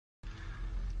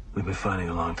We've been fighting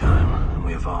a long time, and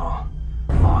we have all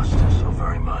lost so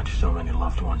very much, so many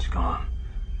loved ones gone.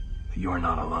 But you are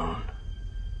not alone.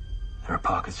 There are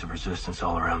pockets of resistance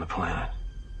all around the planet.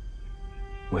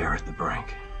 We are at the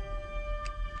brink.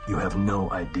 You have no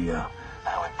idea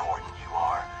how important you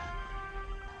are.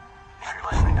 If you're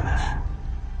listening to this,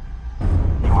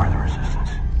 you are the resistance.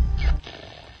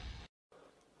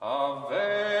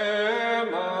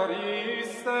 Ave Maria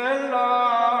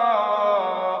Stella,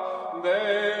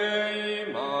 Dei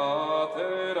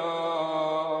Mater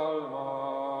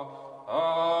Alma,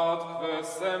 atque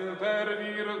semper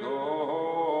Virgo,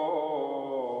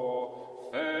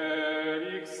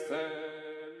 Felix te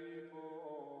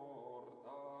porta.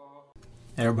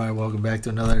 Everybody, welcome back to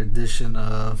another edition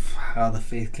of How the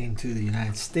Faith Came to the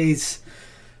United States.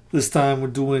 This time we're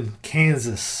doing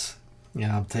Kansas.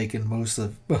 I'm taking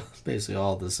basically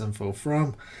all this info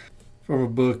from a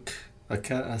book,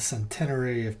 a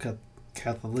Centenary of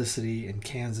Catholicity in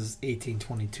Kansas,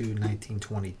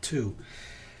 1822-1922.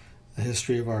 The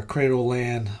history of our cradle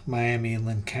land, Miami and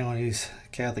Lynn counties,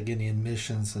 Catholic Indian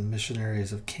missions and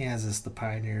missionaries of Kansas, the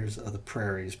pioneers of the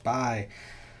prairies, by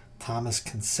Thomas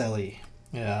Kinsella.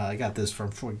 Yeah, I got this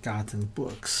from Forgotten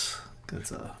Books.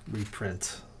 It's a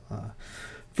reprint.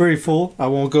 Very full. I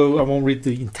won't read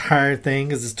the entire thing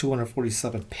because it's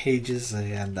 247 pages,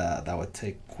 and that would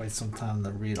take quite some time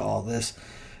to read all this.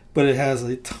 But it has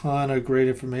a ton of great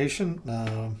information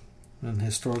and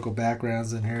historical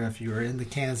backgrounds in here. If you are in the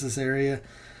Kansas area,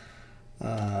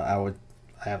 I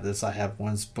have this. I have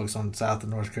one books on South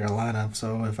and North Carolina.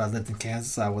 So if I lived in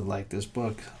Kansas, I would like this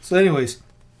book. So anyways,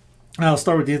 I'll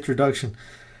start with the introduction.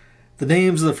 The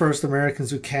names of the first Americans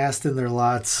who cast in their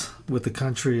lots with the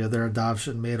country of their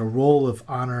adoption made a roll of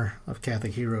honor of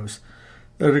Catholic heroes.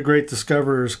 They're the great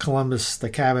discoverers: Columbus, the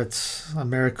Cabots,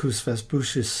 Americus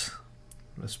Vespucius,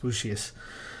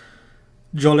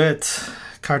 Jolliet,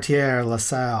 Cartier, La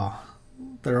Salle.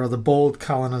 There are the bold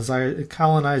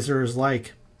colonizers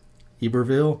like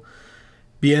Iberville,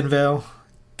 Bienville,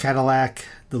 Cadillac,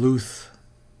 Duluth,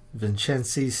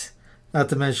 Vincennes, not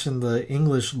to mention the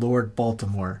English Lord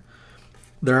Baltimore.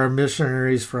 There are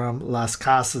missionaries from Las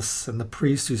Casas and the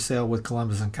priests who sailed with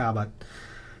Columbus and Cabot,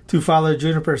 to Father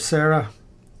Juniper Serra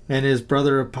and his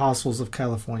brother apostles of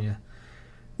California.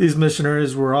 These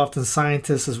missionaries were often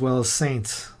scientists as well as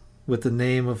saints, with the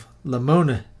name of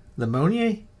Lemoyne,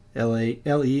 Lemoyne,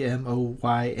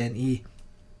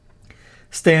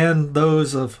 stand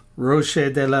those of Roche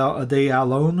de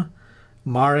Alone,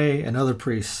 Mare, and other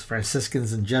priests,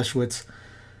 Franciscans and Jesuits,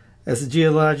 as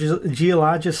the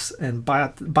geologists and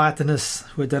botanists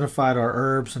who identified our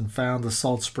herbs and found the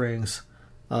salt springs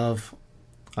of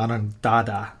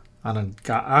Onondaga,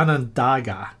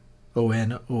 Onondaga,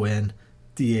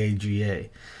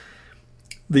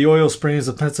 the oil springs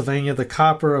of Pennsylvania, the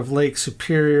copper of Lake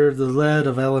Superior, the lead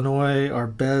of Illinois, our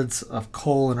beds of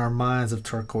coal and our mines of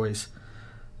turquoise.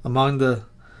 Among the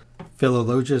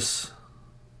philologists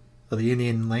of the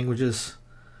Indian languages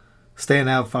stand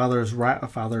out fathers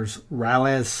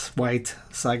Rales, White,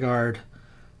 Sagard,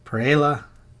 Perella,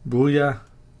 Bouya,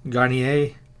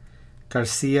 Garnier,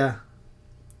 Garcia,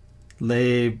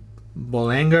 Le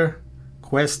Boulanger,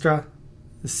 Cuestra,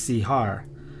 Sihar,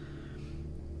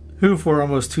 who for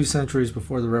almost 2 centuries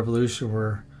before the Revolution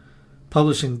were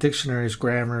publishing dictionaries,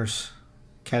 grammars,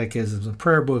 catechisms, and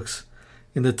prayer books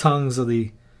in the tongues of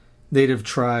the native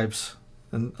tribes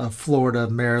of Florida,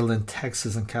 Maryland,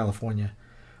 Texas, and California.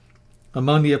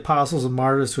 Among the apostles and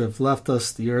martyrs who have left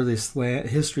us the earliest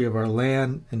history of our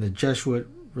land and the Jesuit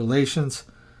relations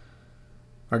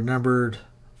are numbered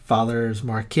Fathers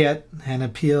Marquette,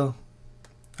 Hannapil,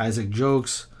 Isaac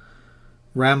Jogues,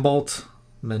 Rambolt,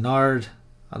 Menard,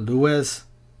 Alouez,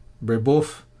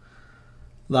 Brebeuf,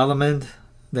 Lallement,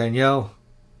 Daniel,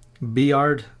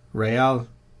 Biard, Real,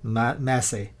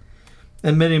 Massey,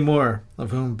 and many more,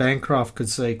 of whom Bancroft could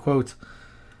say, quote,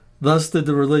 "Thus did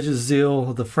the religious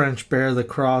zeal of the French bear the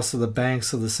cross of the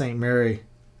banks of the St. Mary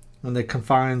on the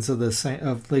confines of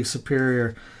Lake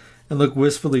Superior, and look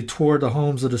wistfully toward the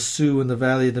homes of the Sioux in the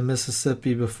valley of the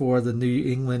Mississippi before the New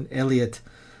England Eliot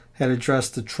had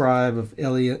addressed the tribe of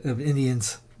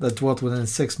Indians that dwelt within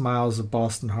 6 miles of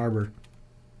Boston Harbor."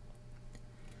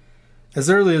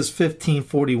 As early as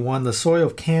 1541, the soil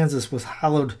of Kansas was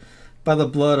hallowed by the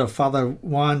blood of Father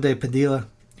Juan de Padilla,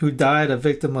 who died a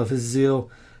victim of his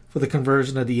zeal for the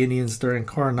conversion of the Indians during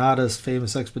Coronada's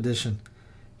famous expedition.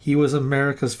 He was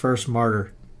America's first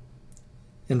martyr.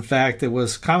 In fact, it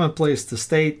was commonplace to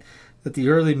state that the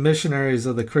early missionaries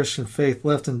of the Christian faith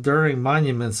left enduring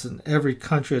monuments in every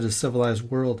country of the civilized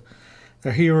world.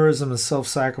 Their heroism and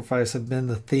self-sacrifice have been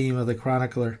the theme of the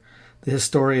chronicler, the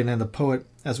historian and the poet,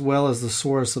 as well as the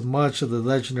source of much of the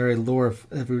legendary lore of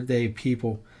everyday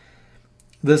people.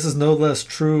 This is no less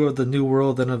true of the New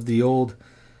World than of the Old.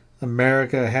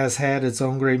 America has had its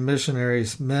own great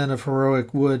missionaries, men of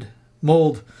heroic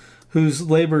mold, whose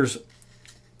labors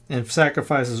and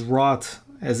sacrifices wrought,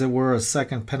 as it were, a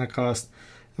second Pentecost,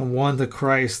 and won to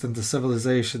Christ and to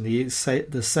civilization the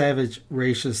savage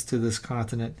races to this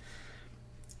continent.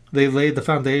 They laid the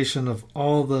foundation of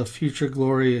all the future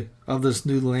glory of this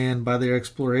new land by their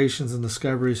explorations and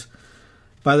discoveries,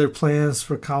 by their plans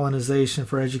for colonization,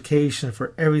 for education,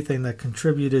 for everything that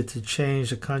contributed to change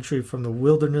the country from the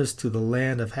wilderness to the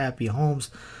land of happy homes,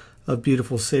 of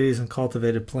beautiful cities and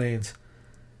cultivated plains.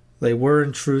 They were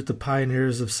in truth the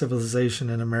pioneers of civilization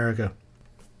in America.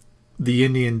 The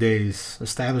Indian days,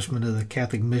 establishment of the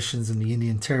Catholic missions in the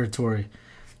Indian Territory,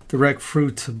 direct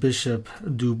fruit of Bishop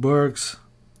Dubourg's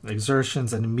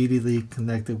exertions, and immediately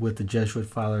connected with the Jesuit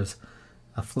fathers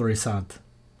of Florissant.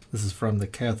 This is from the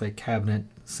Catholic Cabinet,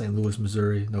 St. Louis,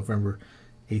 Missouri, November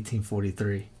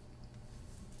 1843.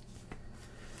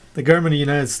 The government of the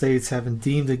United States, having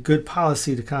deemed it good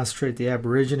policy to concentrate the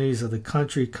aborigines of the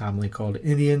country, commonly called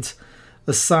Indians,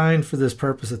 assigned for this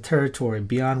purpose a territory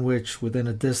beyond which, within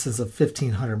a distance of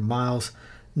 1,500 miles,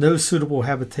 no suitable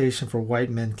habitation for white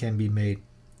men can be made.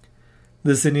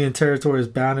 This Indian Territory is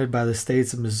bounded by the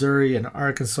states of Missouri and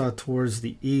Arkansas towards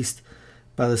the east,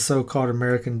 by the so-called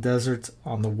American Desert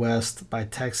on the west, by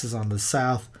Texas on the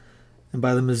south, and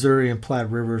by the Missouri and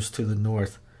Platte rivers to the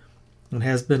north, and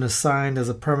has been assigned as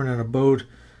a permanent abode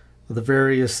of the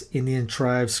various Indian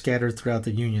tribes scattered throughout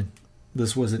the Union.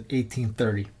 This was in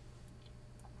 1830.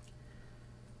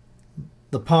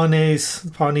 The Pawnees,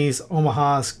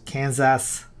 Omahas,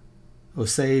 Kansas,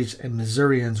 Osage, and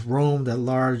Missourians roamed at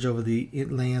large over the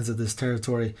lands of this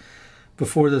territory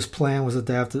before this plan was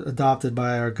adopted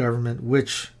by our government,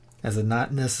 which, as a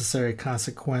not necessary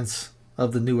consequence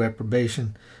of the new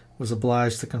approbation, was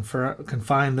obliged to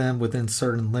confine them within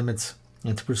certain limits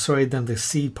and to persuade them to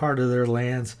cede part of their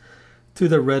lands to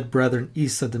their red brethren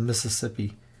east of the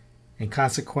Mississippi. In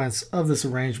consequence of this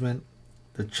arrangement,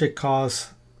 the Chickasaws,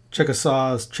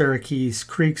 Cherokees,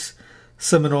 Creeks,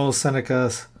 Seminoles,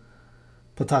 Senecas,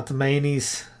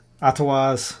 Potawatomis,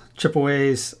 Ottawas,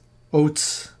 Chippeways,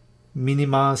 Oats,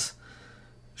 Minimas,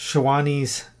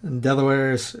 Shawanees, and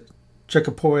Delawares,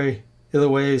 Chickapoy,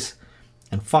 Illiways,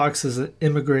 and Foxes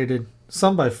immigrated,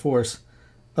 some by force,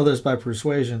 others by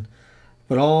persuasion,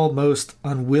 but all most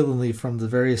unwillingly from the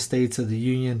various states of the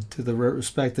Union to the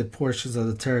respective portions of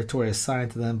the territory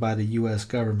assigned to them by the U.S.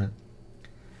 government.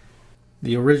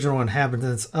 The original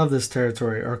inhabitants of this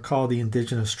territory are called the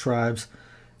indigenous tribes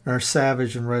and are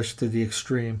savage and rushed to the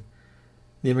extreme.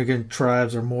 The immigrant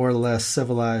tribes are more or less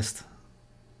civilized,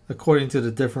 according to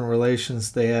the different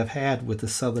relations they have had with the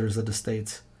settlers of the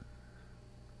states.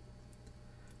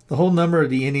 The whole number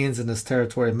of the Indians in this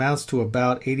territory amounts to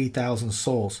about 80,000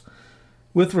 souls.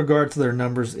 With regard to their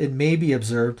numbers, it may be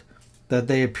observed that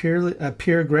they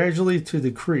appear gradually to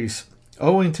decrease,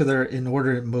 owing to their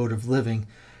inordinate mode of living,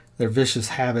 their vicious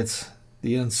habits,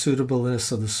 the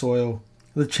unsuitableness of the soil,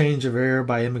 the change of air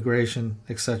by immigration,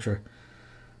 etc.,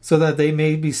 so that they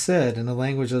may be said, in the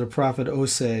language of the prophet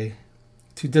Osee,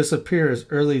 to disappear as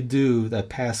early dew that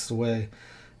passes away,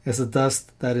 as the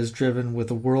dust that is driven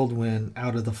with a whirlwind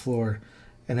out of the floor,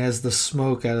 and as the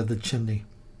smoke out of the chimney.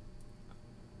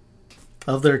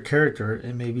 Of their character,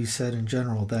 it may be said in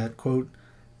general that, quote,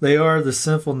 they are the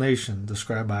sinful nation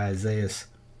described by Isaiah,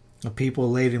 a people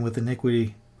laden with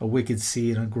iniquity, a wicked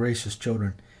seed, and ungracious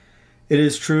children. It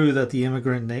is true that the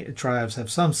immigrant tribes have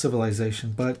some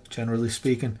civilization, but, generally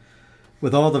speaking,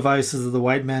 with all the vices of the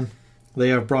white men, they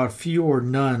have brought few or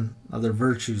none of their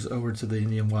virtues over to the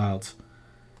Indian wilds.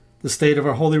 The state of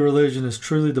our holy religion is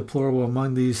truly deplorable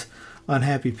among these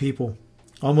unhappy people.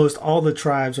 Almost all the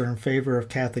tribes are in favor of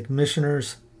Catholic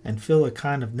missioners and feel a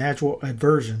kind of natural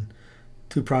aversion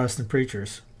to Protestant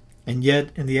preachers. And yet,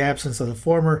 in the absence of the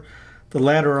former, the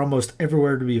latter are almost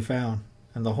everywhere to be found,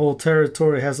 and the whole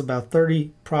territory has about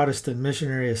 30 Protestant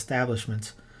missionary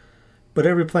establishments. But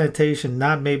every plantation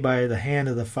not made by the hand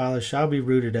of the Father shall be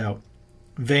rooted out.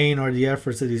 Vain are the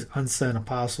efforts of these unsent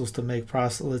apostles to make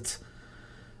proselytes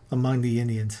among the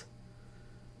Indians.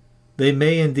 They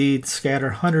may indeed scatter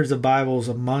hundreds of Bibles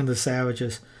among the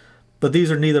savages, but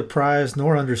these are neither prized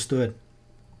nor understood.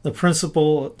 The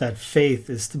principle that faith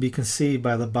is to be conceived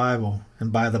by the Bible,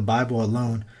 and by the Bible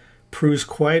alone, proves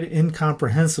quite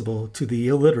incomprehensible to the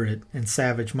illiterate and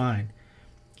savage mind,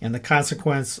 and the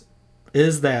consequence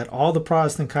is that all the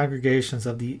Protestant congregations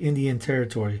of the Indian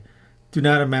Territory do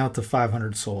not amount to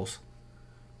 500 souls.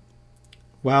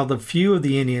 while the few of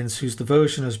the Indians whose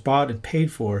devotion is bought and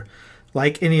paid for,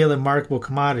 like any other marketable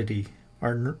commodity,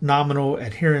 are nominal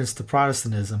adherents to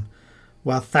Protestantism,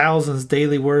 while thousands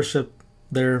daily worship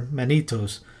their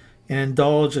manitos and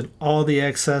indulge in all the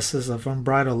excesses of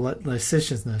unbridled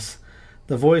licentiousness,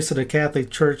 the voice of the Catholic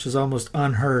Church is almost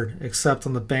unheard except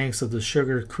on the banks of the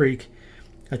Sugar Creek,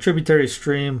 a tributary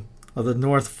stream of the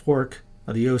North Fork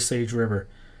of the Osage River.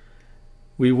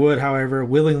 We would, however,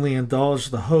 willingly indulge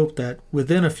the hope that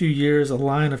within a few years a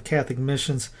line of Catholic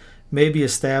missions may be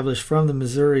established from the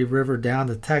Missouri River down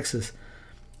to Texas,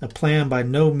 a plan by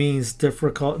no means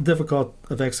difficult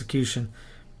of execution,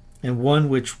 and one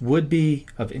which would be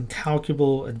of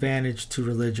incalculable advantage to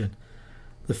religion.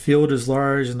 The field is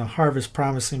large and the harvest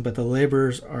promising, but the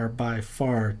laborers are by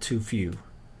far too few.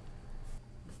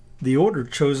 The order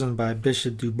chosen by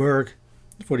Bishop Dubourg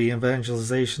for the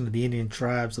evangelization of the Indian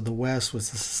tribes of the West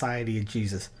was the Society of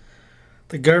Jesus.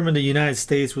 The government of the United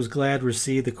States was glad to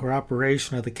receive the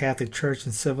cooperation of the Catholic Church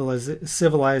in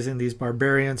civilizing these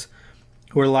barbarians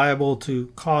who were liable to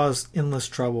cause endless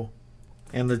trouble,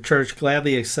 and the Church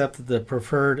gladly accepted the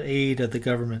proffered aid of the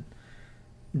government.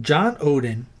 John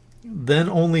Odin, then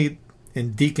only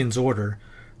in deacon's order,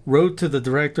 wrote to the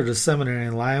director of the seminary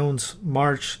in Lyons,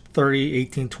 March 30,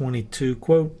 1822,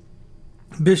 quote,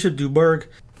 Bishop Dubourg,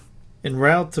 en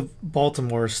route to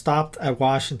Baltimore, stopped at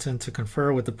Washington to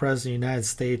confer with the President of the United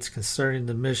States concerning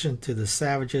the mission to the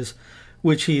savages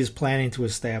which he is planning to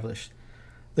establish.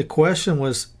 The question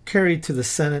was carried to the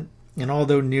Senate, and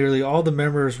although nearly all the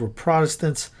members were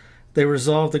Protestants, they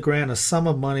resolved to grant a sum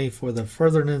of money for the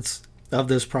furtherance of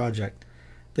this project.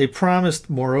 They promised,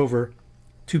 moreover,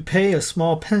 to pay a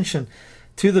small pension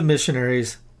to the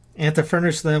missionaries and to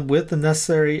furnish them with the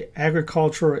necessary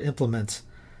agricultural implements.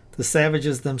 The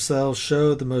savages themselves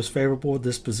showed the most favorable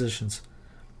dispositions.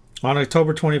 On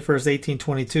October 21,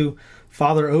 1822,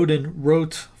 Father Odin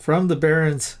wrote from the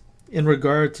barons in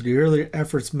regard to the earlier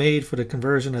efforts made for the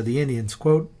conversion of the Indians,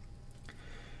 quote,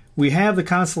 We have the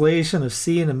consolation of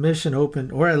seeing a mission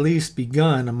opened, or at least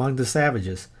begun, among the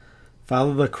savages.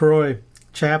 Father LaCroix,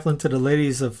 chaplain to the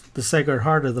Ladies of the Sacred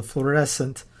Heart of the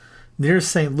Florescent, near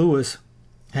St. Louis,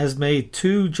 has made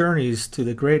 2 journeys to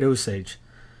the Great Osage.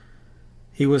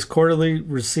 He was cordially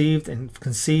received and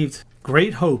conceived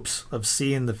great hopes of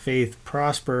seeing the faith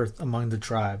prosper among the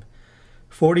tribe.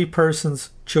 40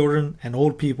 persons, children, and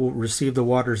old people received the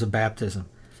waters of baptism.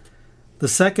 The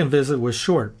second visit was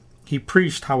short. He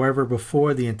preached, however,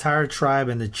 before the entire tribe,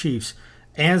 and the chiefs,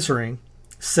 answering,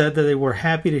 said that they were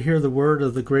happy to hear the word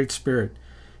of the Great Spirit.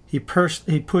 He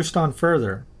pushed on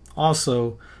further,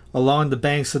 also along the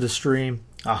banks of the stream,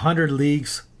 100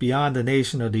 leagues beyond the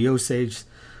nation of the Osage,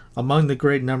 among the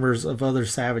great numbers of other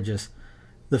savages.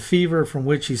 The fever from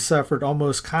which he suffered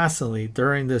almost constantly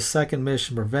during this second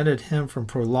mission prevented him from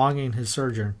prolonging his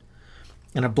sojourn,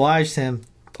 and obliged him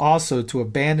also to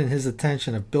abandon his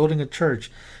intention of building a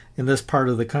church in this part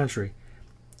of the country.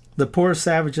 The poor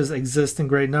savages exist in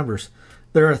great numbers.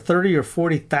 There are 30 or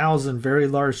 40,000 very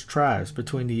large tribes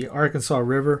between the Arkansas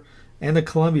River and the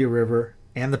Columbia River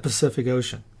and the Pacific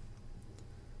Ocean.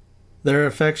 Their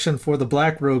affection for the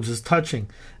black robes is touching,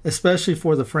 especially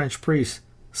for the French priests.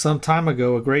 Some time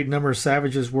ago, a great number of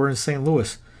savages were in St.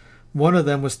 Louis. One of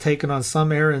them was taken on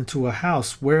some errand to a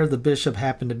house where the bishop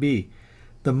happened to be.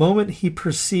 The moment he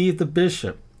perceived the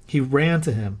bishop, he ran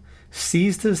to him,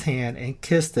 seized his hand, and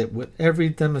kissed it with every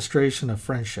demonstration of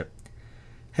friendship.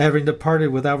 Having departed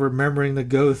without remembering to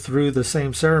go through the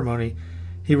same ceremony,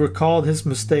 he recalled his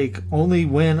mistake only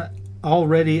when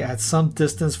already at some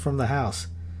distance from the house.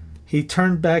 He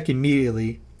turned back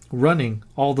immediately, running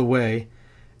all the way,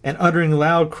 and uttering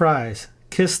loud cries,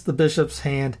 kissed the bishop's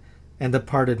hand, and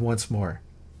departed once more.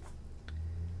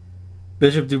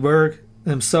 Bishop Dubourg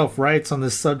himself writes on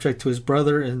this subject to his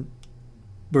brother in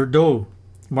Bordeaux,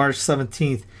 March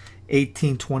 17,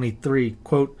 1823,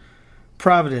 quote,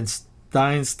 Providence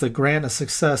deigns to grant a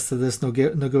success to this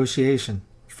negotiation,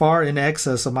 far in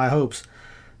excess of my hopes.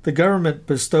 The government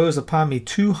bestows upon me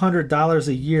 $200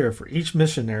 a year for each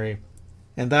missionary,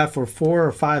 and that for 4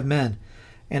 or 5 men,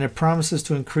 and it promises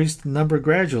to increase the number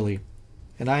gradually,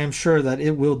 and I am sure that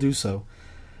it will do so.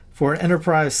 For an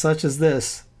enterprise such as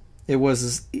this, it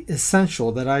was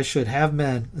essential that I should have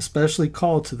men especially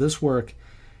called to this work,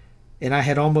 and I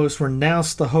had almost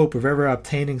renounced the hope of ever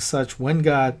obtaining such when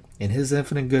God, in His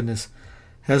infinite goodness,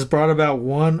 has brought about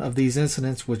one of these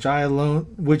incidents which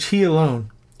He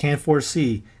alone can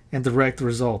foresee and direct the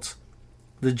results.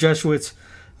 The Jesuits,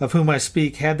 of whom I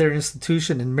speak, had their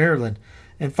institution in Maryland,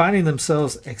 and finding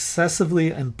themselves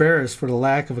excessively embarrassed for the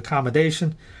lack of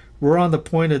accommodation, were on the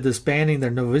point of disbanding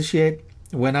their novitiate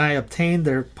when I obtained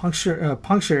their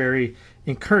punctuary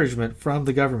encouragement from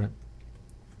the government.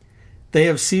 They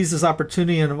have seized this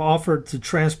opportunity and have offered to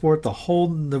transport the whole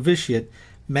novitiate,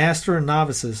 master and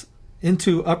novices,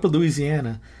 into Upper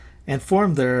Louisiana and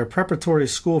form there a preparatory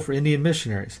school for Indian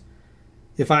missionaries.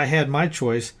 If I had my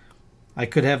choice, I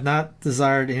could have not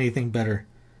desired anything better.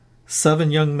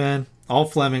 7 young men, all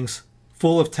Flemings,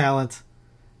 full of talent,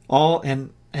 all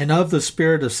and of the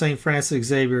spirit of St. Francis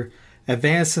Xavier,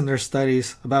 advanced in their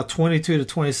studies, about 22 to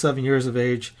 27 years of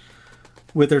age,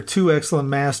 with their 2 excellent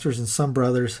masters and some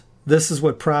brothers. This is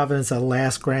what Providence at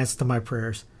last grants to my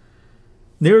prayers.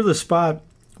 Near the spot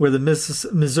where the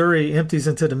Missouri empties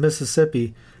into the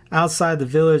Mississippi, outside the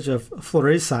village of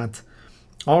Florissant,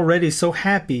 already so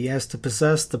happy as to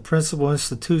possess the principal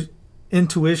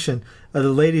intuition of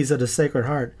the ladies of the Sacred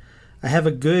Heart, I have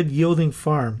a good yielding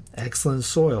farm, excellent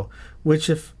soil, which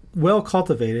if well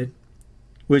cultivated,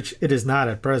 which it is not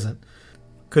at present,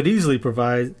 could easily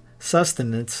provide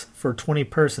sustenance for 20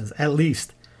 persons, at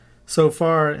least, so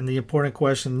far in the important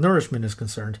question of nourishment is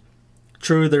concerned.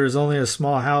 True, there is only a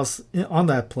small house on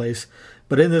that place,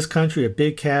 but in this country a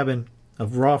big cabin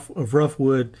of rough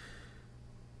wood,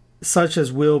 such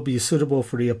as will be suitable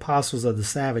for the apostles of the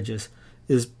savages,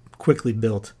 is quickly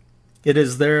built. It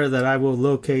is there that I will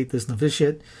locate this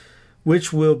novitiate,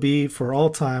 which will be for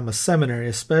all time a seminary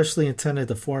especially intended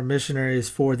to form missionaries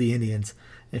for the Indians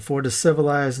and for the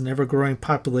civilized and ever-growing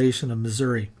population of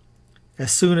Missouri.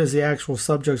 As soon as the actual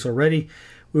subjects are ready,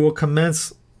 we will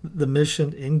commence the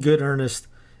mission in good earnest.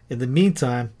 In the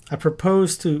meantime, I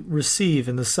propose to receive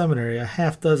in the seminary a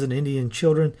half-dozen Indian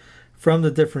children from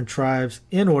the different tribes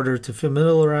in order to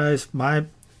familiarize my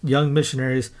young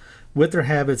missionaries with their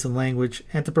habits and language,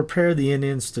 and to prepare the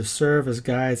Indians to serve as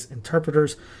guides,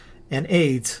 interpreters, and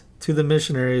aids to the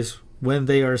missionaries when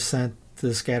they are sent to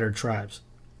the scattered tribes.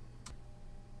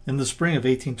 In the spring of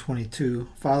 1822,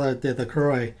 Father de la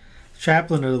Croix,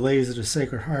 chaplain of the Ladies of the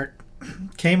Sacred Heart,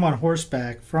 came on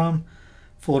horseback from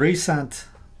Florissant,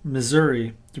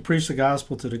 Missouri, to preach the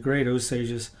gospel to the great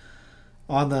Osages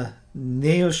on the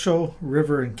Neosho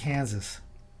River in Kansas.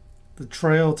 The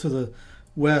trail to the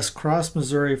west crossed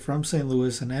Missouri from St.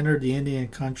 Louis and entered the Indian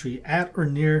country at or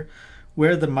near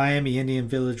where the Miami Indian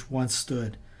village once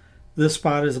stood. This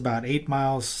spot is about 8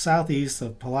 miles southeast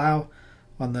of Palau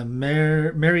on the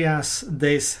Marias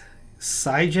des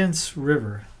Cygents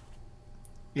River.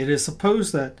 It is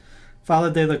supposed that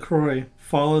Father de la Croix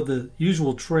followed the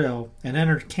usual trail and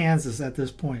entered Kansas at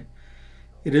this point.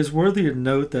 It is worthy of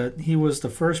note that he was the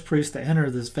first priest to enter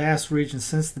this vast region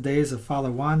since the days of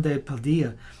Father Juan de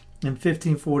Padilla in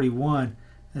 1541,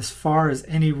 as far as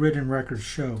any written records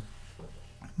show.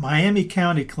 Miami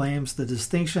County claims the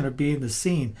distinction of being the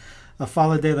scene of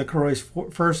Father de la Croix's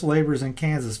first labors in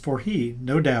Kansas, for he,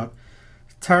 no doubt,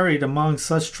 tarried among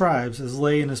such tribes as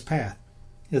lay in his path.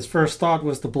 His first thought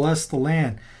was to bless the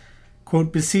land,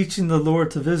 quote, beseeching the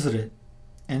Lord to visit it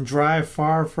and drive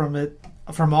far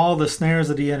from all the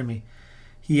snares of the enemy.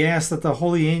 He asked that the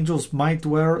holy angels might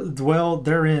dwell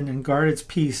therein and guard its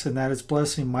peace, and that its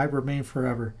blessing might remain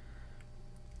forever.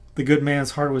 The good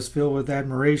man's heart was filled with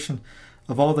admiration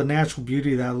of all the natural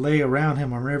beauty that lay around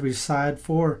him on every side,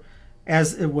 for,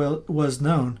 as it was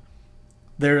known,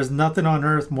 there is nothing on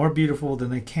earth more beautiful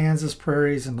than the Kansas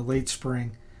prairies in the late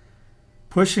spring.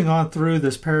 Pushing on through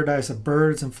this paradise of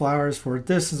birds and flowers for a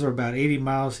distance of about 80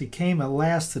 miles, he came at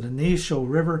last to the Neosho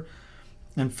River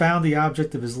and found the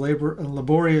object of his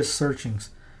laborious searchings,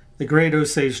 the great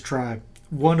Osage tribe,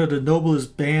 one of the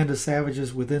noblest band of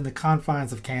savages within the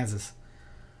confines of Kansas.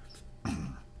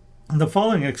 The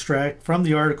following extract from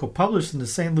the article published in the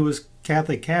St. Louis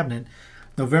Catholic Cabinet,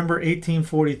 November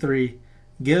 1843,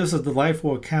 gives a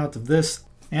delightful account of this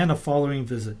and a following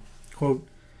visit. Quote,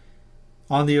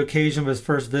 on the occasion of his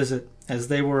first visit, as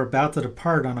they were about to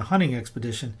depart on a hunting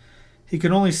expedition, he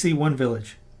could only see one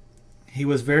village. He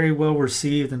was very well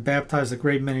received and baptized a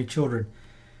great many children,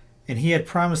 and he had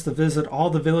promised to visit all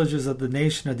the villages of the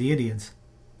nation of the Indians.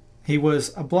 He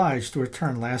was obliged to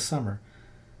return last summer.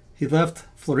 He left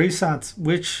Florissant,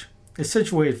 which is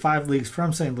situated 5 leagues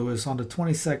from St. Louis, on the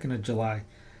 22nd of July,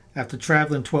 after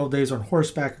traveling 12 days on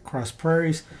horseback across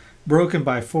prairies, broken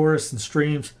by forests and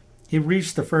streams. He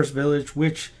reached the first village,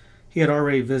 which he had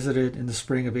already visited in the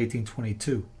spring of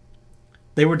 1822.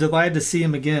 They were delighted to see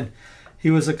him again. He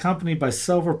was accompanied by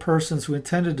several persons who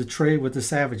intended to trade with the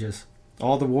savages.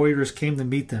 All the warriors came to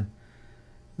meet them.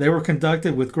 They were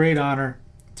conducted with great honor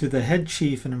to the head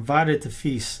chief and invited to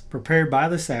feasts prepared by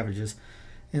the savages,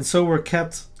 and so were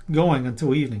kept going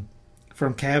until evening,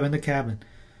 from cabin to cabin.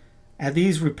 At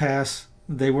these repasts,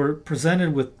 they were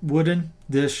presented with wooden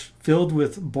dish filled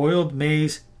with boiled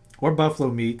maize, or buffalo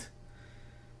meat,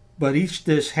 but each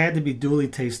dish had to be duly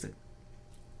tasted.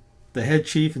 The head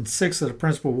chief and 6 of the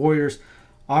principal warriors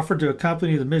offered to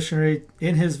accompany the missionary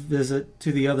in his visit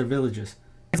to the other villages.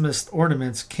 Handsomest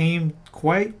ornaments came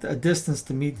quite a distance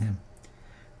to meet him.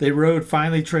 They rode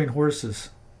finely trained horses.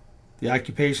 The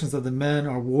occupations of the men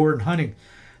are war and hunting.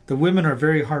 The women are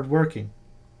very hard working.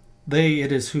 They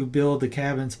it is who build the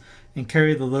cabins and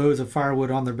carry the loads of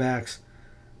firewood on their backs.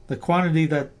 The quantity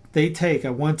that they take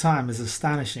at one time is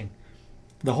astonishing.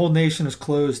 The whole nation is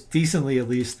clothed, decently at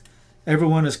least.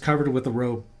 Everyone is covered with a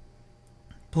robe.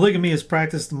 Polygamy is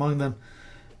practiced among them,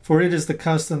 for it is the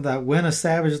custom that when a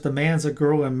savage demands a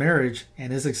girl in marriage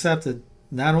and is accepted,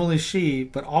 not only she,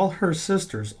 but all her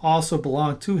sisters also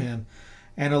belong to him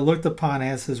and are looked upon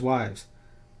as his wives.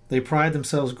 They pride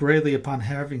themselves greatly upon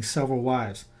having several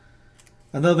wives.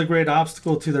 Another great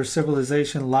obstacle to their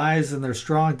civilization lies in their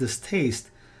strong distaste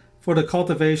for the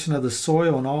cultivation of the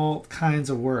soil and all kinds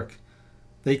of work.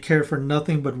 They care for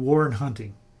nothing but war and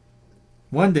hunting.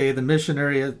 One day the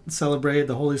missionary celebrated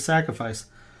the holy sacrifice.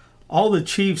 All the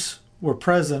chiefs were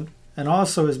present, and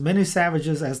also as many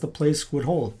savages as the place would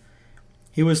hold.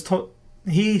 He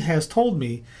has told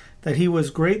me that he was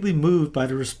greatly moved by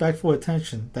the respectful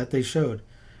attention that they showed,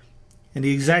 and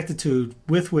the exactitude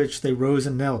with which they rose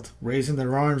and knelt, raising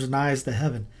their arms and eyes to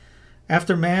heaven.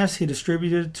 After Mass, he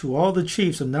distributed to all the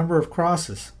chiefs a number of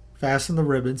crosses, fastened the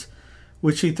ribbons,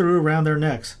 which he threw around their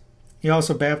necks. He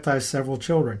also baptized several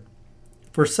children.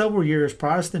 For several years,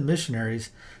 Protestant missionaries,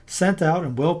 sent out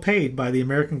and well paid by the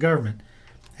American government,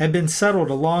 had been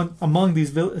settled among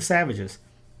these savages,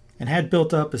 and had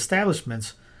built up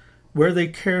establishments where they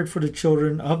cared for the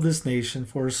children of this nation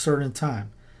for a certain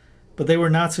time. But they were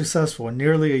not successful, and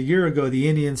nearly a year ago the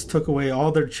Indians took away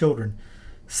all their children,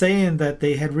 saying that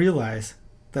they had realized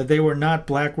that they were not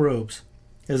black robes,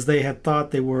 as they had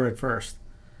thought they were at first.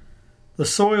 The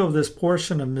soil of this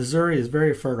portion of Missouri is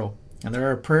very fertile, and there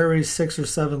are prairies 6 or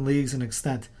 7 leagues in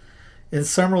extent. In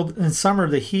summer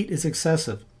the heat is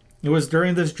excessive. It was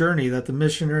during this journey that the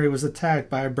missionary was attacked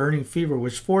by a burning fever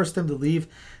which forced him to leave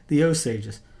the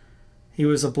Osages. He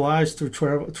was obliged to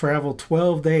travel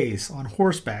 12 days on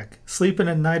horseback, sleeping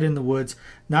at night in the woods,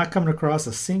 not coming across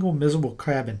a single miserable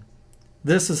cabin.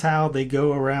 This is how they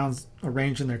go around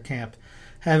arranging their camp.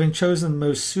 Having chosen the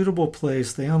most suitable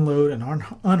place, they unload and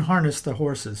unharness the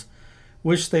horses,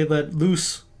 which they let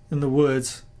loose in the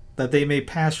woods, that they may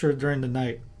pasture during the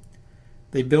night.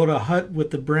 They build a hut with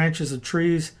the branches of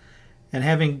trees, and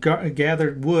having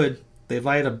gathered wood, they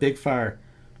light a big fire.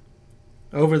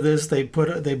 Over this they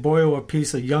boil a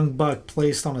piece of young buck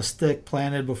placed on a stick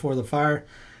planted before the fire,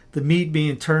 the meat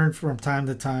being turned from time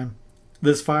to time.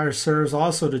 This fire serves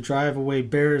also to drive away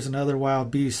bears and other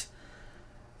wild beasts.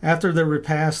 After their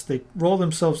repast, they roll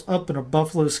themselves up in a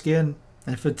buffalo skin,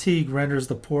 and fatigue renders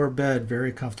the poor bed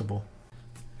very comfortable.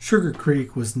 Sugar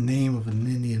Creek was the name of an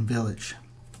Indian village.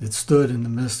 It stood in the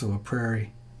midst of a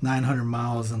prairie, 900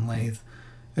 miles in length,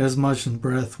 and as much in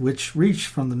breadth, which reached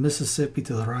from the Mississippi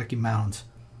to the Rocky Mountains.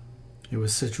 It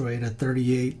was situated at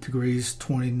 38 degrees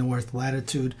 20 north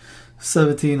latitude,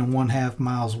 17½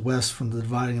 miles west from the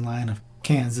dividing line of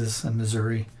Kansas and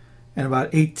Missouri, and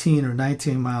about 18 or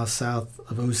 19 miles south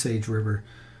of Osage River,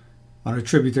 on a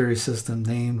tributary system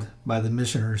named by the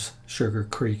missioners Sugar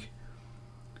Creek.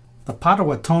 The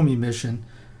Potawatomi mission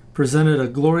presented a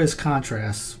glorious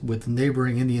contrast with the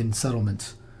neighboring Indian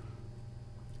settlements.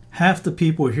 Half the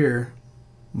people here,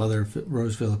 Mother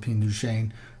Rose Philippine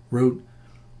Duchesne wrote,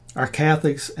 are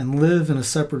Catholics and live in a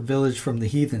separate village from the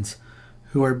heathens,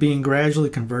 who are being gradually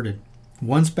converted.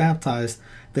 Once baptized,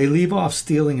 they leave off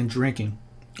stealing and drinking.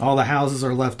 All the houses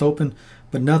are left open,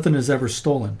 but nothing is ever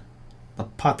stolen. The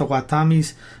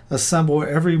Potawatomis assemble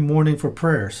every morning for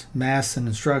prayers, mass, and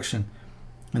instruction,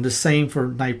 and the same for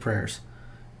night prayers.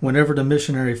 Whenever the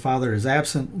missionary father is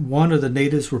absent, one of the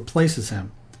natives replaces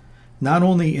him, not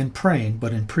only in praying,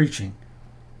 but in preaching.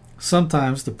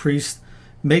 Sometimes the priest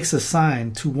makes a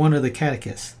sign to one of the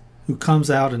catechists, who comes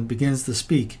out and begins to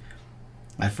speak,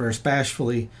 at first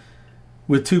bashfully,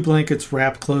 with 2 blankets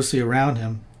wrapped closely around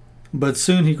him, but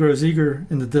soon he grows eager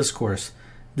in the discourse,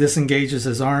 disengages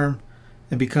his arm,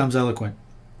 and becomes eloquent.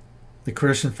 The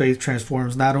Christian faith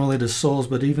transforms not only the souls,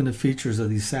 but even the features of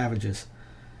these savages.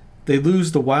 They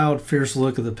lose the wild, fierce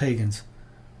look of the pagans.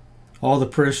 All the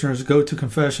parishioners go to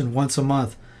confession once a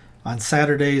month. On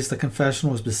Saturdays, the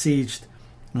confessional is besieged,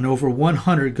 and over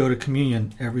 100 go to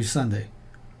communion every Sunday.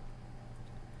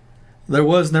 There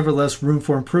was nevertheless room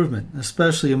for improvement,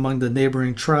 especially among the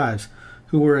neighboring tribes,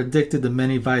 who were addicted to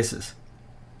many vices.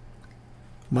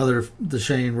 Mother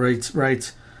Duchesne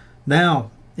writes,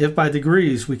 Now, If by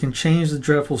degrees we can change the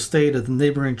dreadful state of the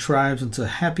neighboring tribes into a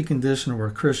happy condition of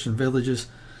our Christian villages,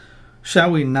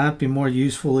 shall we not be more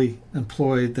usefully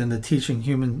employed than the teaching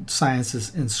human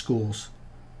sciences in schools?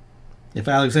 If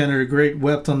Alexander the Great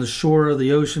wept on the shore of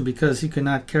the ocean because he could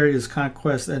not carry his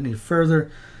conquest any further,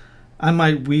 I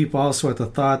might weep also at the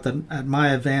thought that at my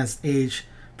advanced age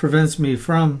prevents me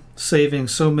from saving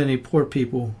so many poor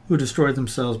people who destroyed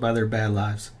themselves by their bad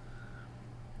lives.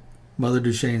 Mother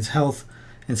Duchesne's health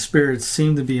and spirits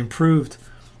seemed to be improved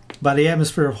by the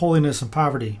atmosphere of holiness and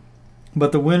poverty,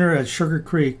 but the winter at Sugar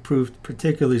Creek proved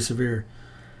particularly severe.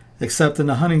 Except in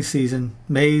the hunting season,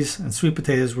 maize and sweet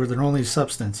potatoes were their only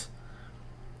substance,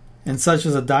 and such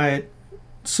as a diet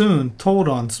soon told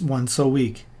on one so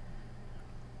weak.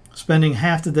 Spending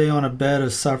half the day on a bed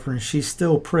of suffering, she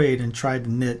still prayed and tried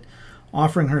to knit,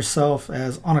 offering herself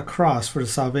as on a cross for the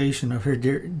salvation of her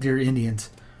dear Indians.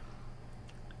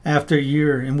 After a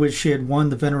year in which she had won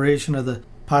the veneration of the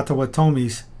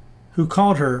Potawatomis, who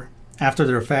called her, after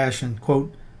their fashion,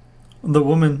 quote, the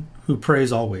woman who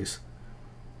prays always,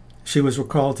 she was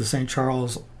recalled to St.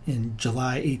 Charles in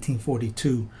July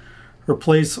 1842. Her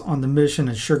place on the mission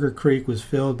at Sugar Creek was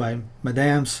filled by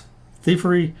Mesdames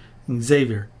Thievery and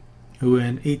Xavier, who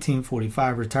in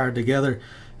 1845 retired together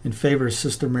in favor of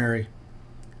Sister Mary.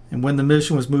 And when the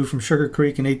mission was moved from Sugar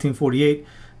Creek in 1848,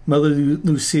 Mother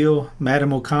Lucille,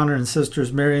 Madame O'Connor, and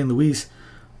Sisters Mary and Louise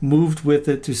moved with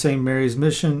it to St. Mary's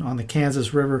Mission on the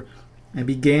Kansas River and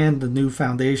began the new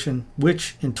foundation,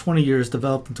 which in 20 years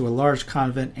developed into a large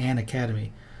convent and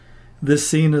academy. This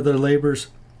scene of their labors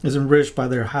is enriched by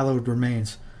their hallowed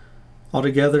remains.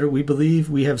 Altogether, we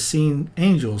believe we have seen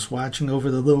angels watching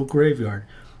over the little graveyard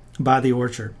by the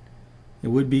orchard. It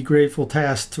would be a grateful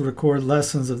task to record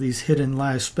lessons of these hidden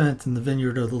lives spent in the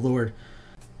vineyard of the Lord.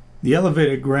 The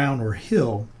elevated ground or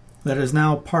hill that is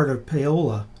now part of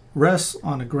Paola rests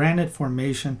on a granite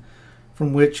formation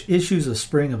from which issues a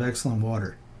spring of excellent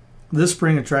water. This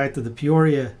spring attracted the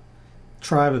Peoria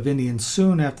tribe of Indians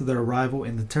soon after their arrival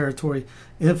in the territory,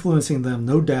 influencing them,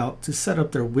 no doubt, to set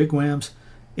up their wigwams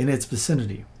in its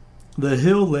vicinity. The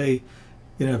hill lay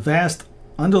in a vast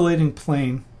undulating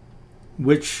plain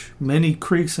which many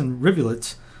creeks and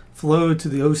rivulets flowed to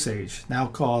the Osage, now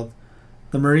called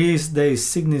the Maries de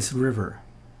Cygnes River.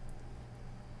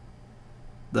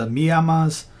 The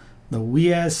Miamas, the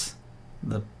Wias,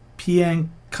 the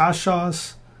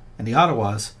Piankashaws, and the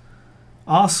Ottawas,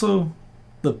 also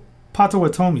the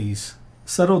Potawatomis,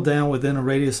 settled down within a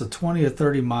radius of 20 or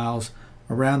 30 miles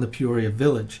around the Peoria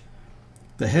village.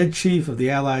 The head chief of the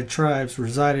allied tribes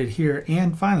resided here,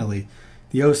 and finally,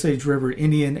 the Osage River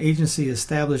Indian Agency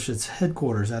established its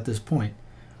headquarters at this point.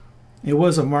 It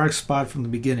was a marked spot from the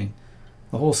beginning.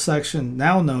 The whole section,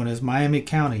 now known as Miami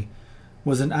County,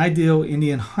 was an ideal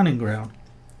Indian hunting ground.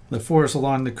 The forests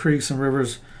along the creeks and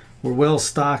rivers were well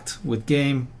stocked with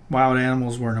game, wild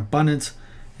animals were in abundance,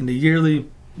 and the yearly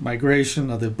migration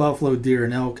of the buffalo, deer,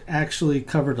 and elk actually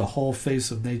covered the whole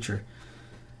face of nature.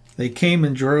 They came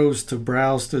in droves to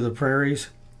browse through the prairies,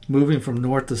 moving from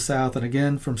north to south and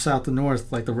again from south to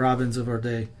north like the robins of our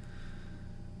day.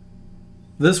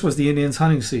 This was the Indian's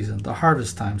hunting season, the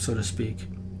harvest time, so to speak,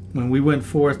 when we went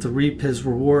forth to reap his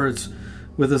rewards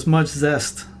with as much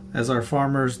zest as our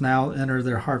farmers now enter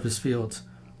their harvest fields.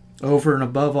 Over and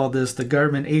above all this, the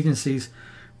government agencies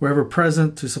were ever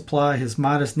present to supply his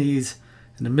modest needs,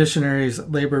 and the missionaries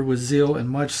labored with zeal and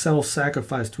much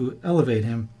self-sacrifice to elevate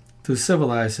him, to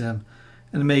civilize him,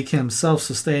 and to make him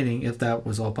self-sustaining if that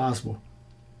was all possible.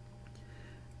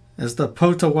 As the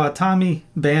Potawatomi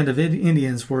band of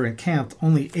Indians were encamped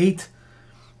only 8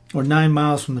 or 9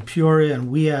 miles from the Peoria and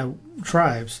Wea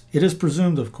tribes, it is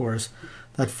presumed, of course,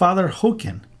 that Father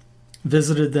Hokin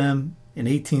visited them in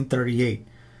 1838.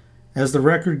 As the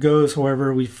record goes,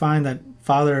 however, we find that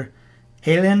Father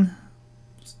Helen,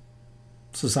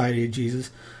 Society of Jesus,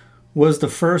 was the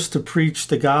first to preach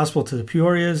the gospel to the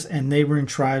Peorias and neighboring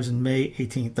tribes in May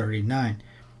 1839.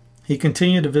 He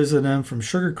continued to visit them from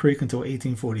Sugar Creek until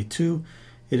 1842.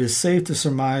 It is safe to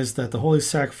surmise that the holy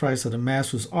sacrifice of the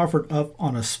Mass was offered up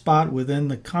on a spot within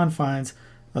the confines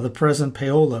of the present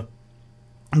Paola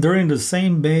during the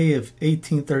same May of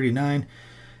 1839,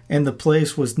 and the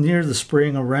place was near the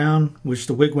spring around which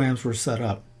the wigwams were set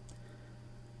up.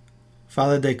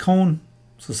 Father Deacon,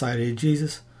 Society of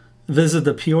Jesus, visited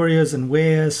the Peorias and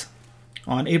Weas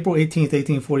on April 18,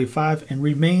 1845, and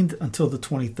remained until the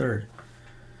 23rd.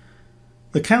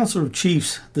 The Council of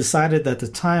Chiefs decided that the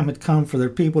time had come for their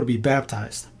people to be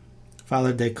baptized.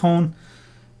 Father Deacon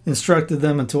instructed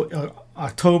them until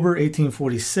October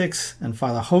 1846, and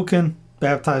Father Hokin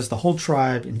baptized the whole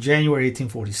tribe in January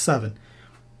 1847.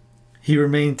 He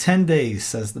remained 10 days,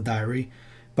 says the diary,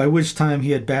 by which time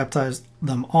he had baptized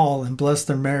them all and blessed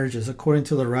their marriages according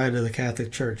to the rite of the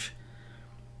Catholic Church.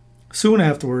 Soon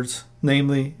afterwards,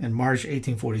 namely in March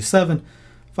 1847,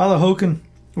 Father Hocken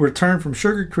returned from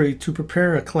Sugar Creek to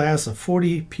prepare a class of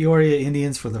 40 Peoria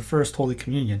Indians for the First Holy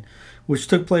Communion, which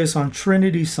took place on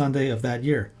Trinity Sunday of that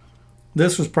year.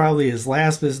 This was probably his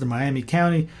last visit to Miami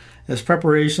County, as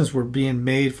preparations were being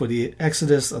made for the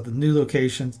exodus of the new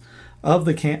locations of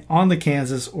on the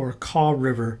Kansas or Kaw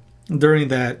River during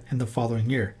that and the following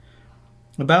year.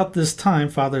 About this time,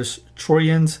 Fathers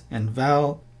Troyens and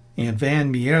Van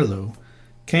Mierlo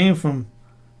came from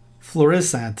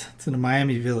Florissant to the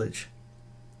Miami village.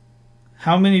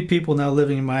 How many people now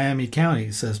living in Miami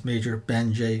County, says Major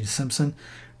Ben J. Simpson,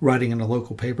 writing in a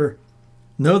local paper,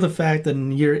 know the fact that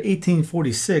in the year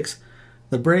 1846,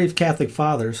 the brave Catholic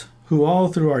fathers, who all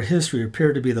through our history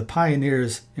appear to be the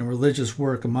pioneers in religious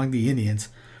work among the Indians,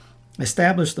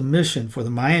 established a mission for the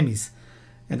Miamis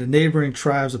and the neighboring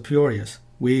tribes of Peorias,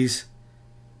 Wees,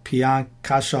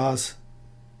 Piancashaws,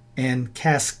 and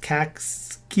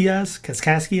Kaskaskias,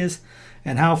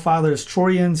 and how Fathers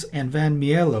Troyens and Van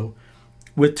Mierlo,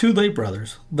 with two lay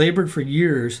brothers, labored for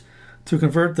years to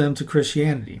convert them to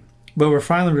Christianity, but were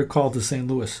finally recalled to St.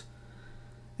 Louis.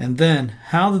 And then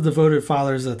how the devoted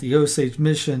fathers at the Osage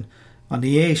Mission on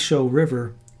the Aisho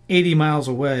River, 80 miles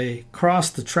away,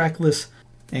 crossed the trackless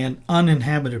and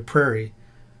uninhabited prairie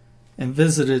and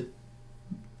visited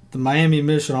the Miami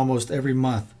Mission almost every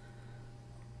month,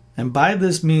 and by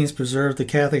this means preserved the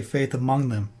Catholic faith among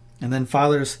them. And then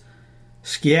Fathers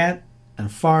Skiat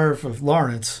and Favre of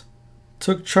Lawrence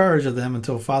took charge of them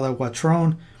until Father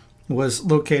Watron was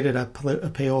located at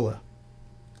Paola.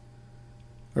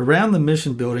 Around the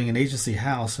mission building and agency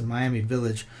house in Miami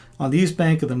Village, on the east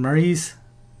bank of the Maris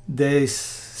de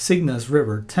Signas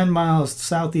River, 10 miles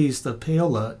southeast of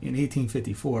Paola in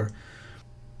 1854,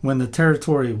 when the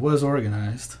territory was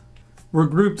organized, were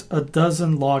grouped a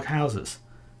dozen log houses.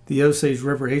 The Osage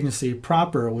River Agency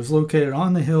proper was located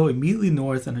on the hill immediately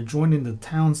north and adjoining the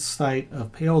town site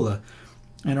of Paola,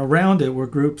 and around it were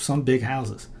grouped some big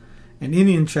houses. An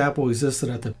Indian chapel existed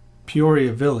at the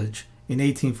Peoria Village in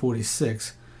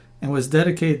 1846 and was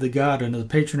dedicated to God under the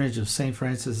patronage of St.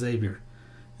 Francis Xavier.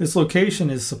 Its location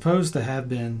is supposed to have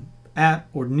been at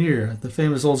or near the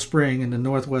famous old spring in the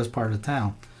northwest part of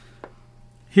town.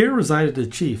 Here resided the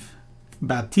chief,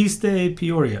 Baptiste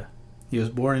Peoria. He was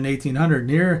born in 1800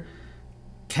 near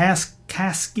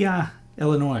Kaskaskia,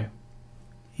 Illinois.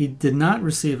 He did not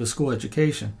receive a school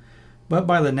education, but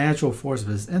by the natural force of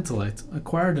his intellect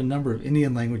acquired a number of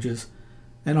Indian languages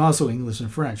and also English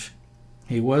and French.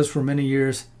 He was for many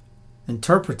years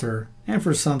interpreter and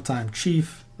for some time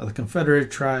chief of the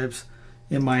Confederate tribes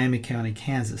in Miami County,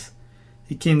 Kansas.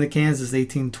 He came to Kansas in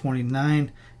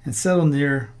 1829 and settled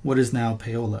near what is now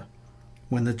Paola.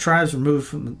 When the tribes were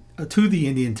moved to the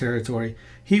Indian Territory,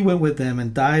 he went with them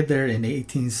and died there in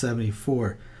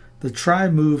 1874. The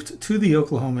tribe moved to the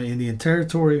Oklahoma Indian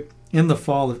Territory in the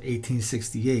fall of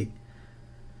 1868.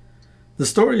 The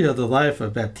story of the life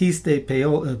of Baptiste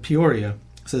Peoria,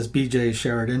 says B.J.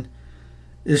 Sheridan,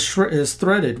 is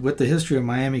threaded with the history of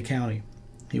Miami County.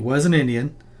 He was an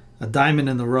Indian, a diamond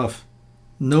in the rough.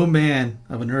 No man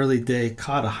of an early day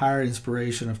caught a higher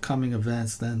inspiration of coming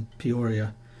events than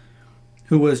Peoria,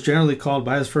 who was generally called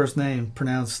by his first name,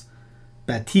 pronounced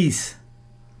Baptiste.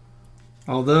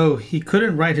 Although he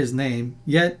couldn't write his name,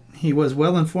 yet he was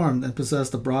well informed and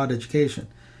possessed a broad education.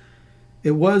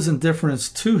 It was in deference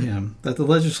to him that the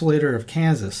legislature of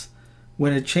Kansas,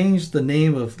 when it changed the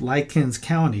name of Lykins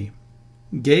County,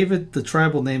 gave it the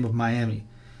tribal name of Miami.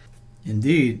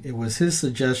 Indeed, it was his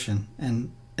suggestion,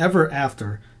 and ever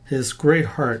after, his great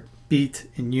heart beat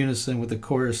in unison with the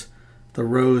chorus, "The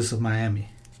Rose of Miami."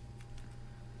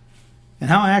 And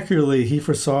how accurately he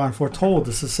foresaw and foretold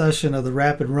the succession of the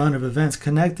rapid run of events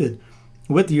connected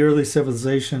with the early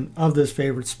civilization of this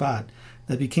favorite spot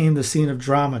that became the scene of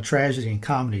drama, tragedy, and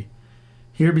comedy.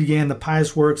 Here began the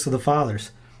pious works of the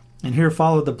fathers, and here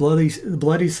followed the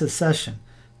bloody secession,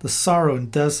 the sorrow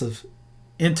and deaths of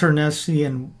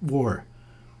internecine war.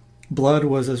 Blood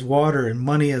was as water and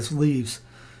money as leaves.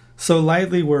 So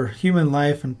lightly were human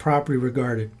life and property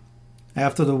regarded.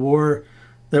 After the war,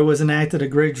 there was enacted a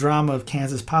great drama of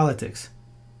Kansas politics.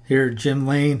 Here Jim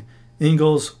Lane,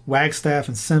 Ingalls, Wagstaff,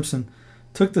 and Simpson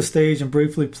took the stage and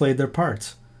briefly played their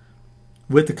parts.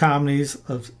 With the comedies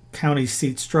of county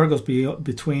seat struggles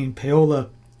between Paola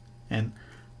and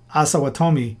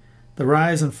Osawatomie, the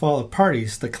rise and fall of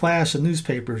parties, the clash of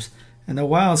newspapers, and the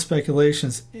wild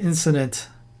speculations incident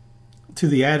to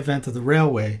the advent of the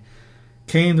railway,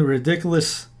 came the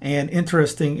ridiculous and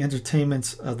interesting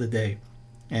entertainments of the day.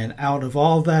 And out of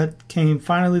all that came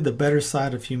finally the better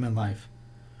side of human life.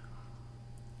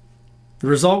 The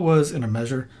result was, in a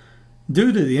measure,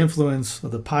 due to the influence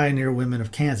of the pioneer women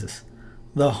of Kansas.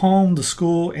 The home, the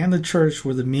school, and the church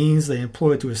were the means they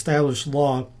employed to establish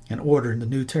law and order in the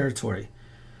new territory.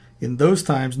 In those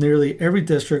times, nearly every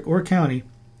district or county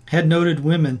had noted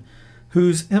women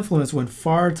whose influence went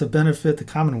far to benefit the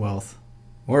Commonwealth,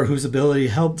 or whose ability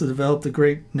helped to develop the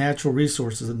great natural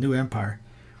resources of the new empire.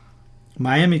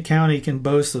 Miami County can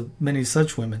boast of many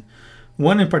such women.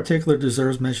 One in particular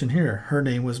deserves mention here. Her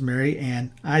name was Mary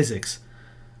Ann Isaacs,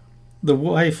 the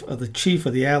wife of the chief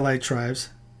of the Allied tribes,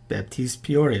 Baptiste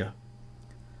Peoria.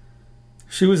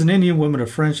 She was an Indian woman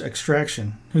of French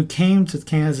extraction who came to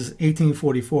Kansas in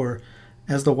 1844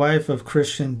 as the wife of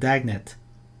Christian Dagnett.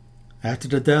 After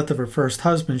the death of her first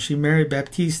husband, she married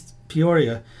Baptiste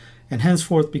Peoria and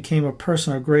henceforth became a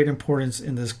person of great importance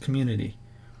in this community.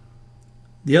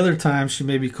 The other times she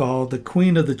may be called the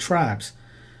Queen of the Tribes,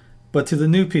 but to the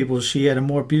new people she had a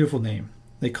more beautiful name.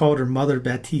 They called her Mother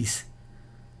Baptiste,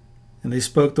 and they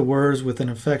spoke the words with an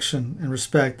affection and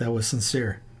respect that was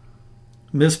sincere.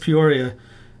 Miss Peoria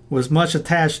was much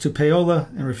attached to Paola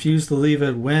and refused to leave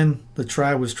it when the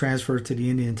tribe was transferred to the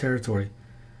Indian Territory.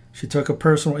 She took a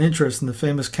personal interest in the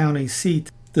famous county seat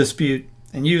dispute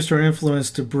and used her influence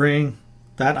to bring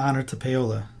that honor to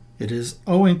Paola. It is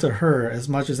owing to her, as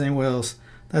much as anyone else,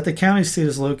 that the county seat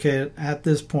is located at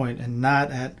this point and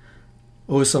not at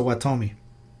Osawatomie.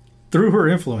 Through her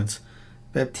influence,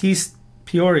 Baptiste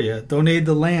Peoria donated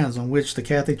the lands on which the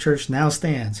Catholic Church now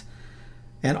stands,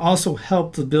 and also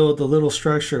helped to build the little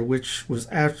structure which was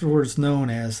afterwards known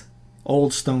as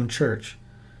Old Stone Church.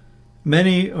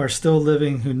 Many are still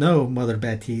living who know Mother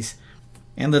Baptiste,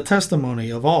 and the testimony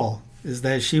of all is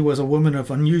that she was a woman of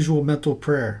unusual mental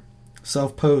prayer,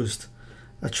 self-posed,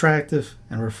 attractive,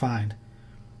 and refined.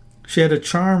 She had a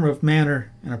charm of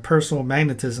manner and a personal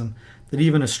magnetism that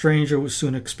even a stranger would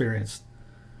soon experience.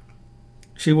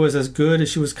 She was as good as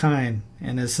she was kind,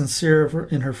 and as sincere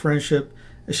in her friendship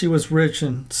as she was rich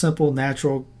in simple,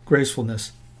 natural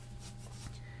gracefulness.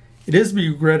 It is to be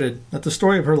regretted that the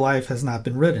story of her life has not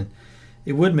been written.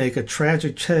 It would make a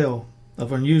tragic tale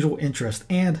of unusual interest,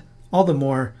 and all the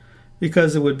more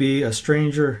because it would be a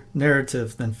stranger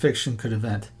narrative than fiction could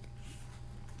invent.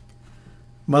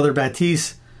 Mother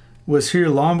Baptiste was here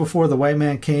long before the white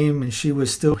man came, and she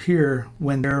was still here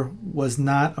when there was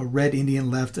not a red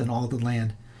Indian left in all the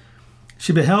land.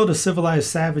 She beheld the civilized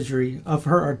savagery of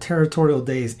her territorial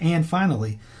days and,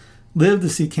 finally, lived to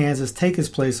see Kansas take its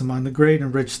place among the great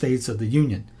and rich states of the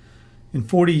Union. In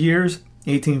 40 years,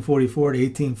 1844 to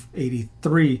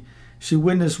 1883, she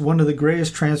witnessed one of the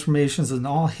greatest transformations in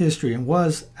all history and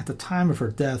was, at the time of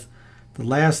her death, the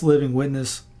last living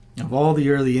witness of all the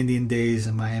early Indian days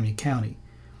in Miami County.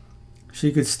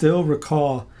 She could still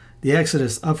recall the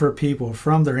exodus of her people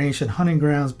from their ancient hunting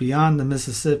grounds beyond the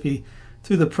Mississippi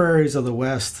to the prairies of the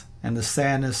West, and the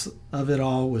sadness of it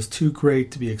all was too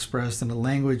great to be expressed in the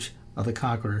language of the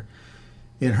conqueror.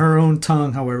 In her own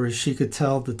tongue, however, she could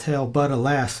tell the tale, but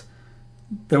alas,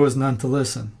 there was none to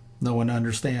listen, no one to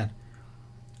understand.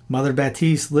 Mother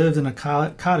Baptiste lived in a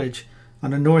cottage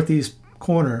on the northeast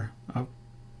corner of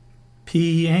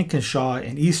P. Ankenshaw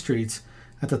and East Streets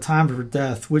at the time of her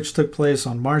death, which took place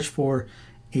on March 4,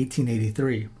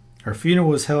 1883. Her funeral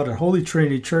was held at Holy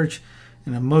Trinity Church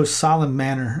in a most solemn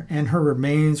manner, and her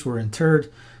remains were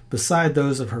interred beside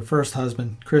those of her first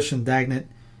husband, Christian Dagnett,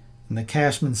 in the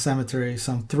Cashman Cemetery,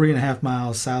 some 3.5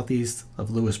 miles southeast of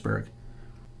Lewisburg.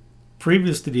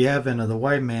 Previous to the advent of the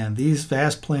white man, these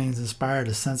vast plains inspired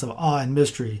a sense of awe and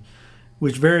mystery,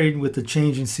 which varied with the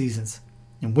changing seasons.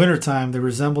 In wintertime, they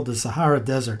resembled the Sahara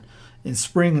Desert. In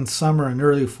spring and summer and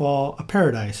early fall, a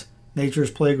paradise, nature's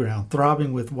playground,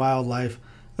 throbbing with wildlife,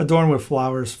 adorned with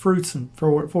flowers, fruits, and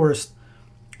forests,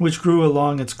 which grew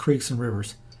along its creeks and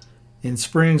rivers. In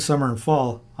spring, summer, and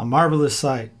fall, a marvelous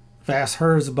sight. Vast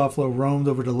herds of buffalo roamed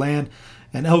over the land,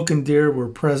 and elk and deer were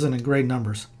present in great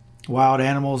numbers. Wild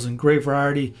animals in great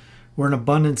variety were in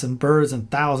abundance, and birds in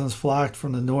thousands flocked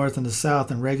from the north and the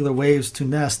south in regular waves to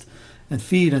nest and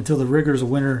feed until the rigors of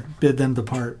winter bid them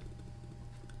depart.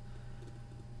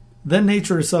 Then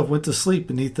nature herself went to sleep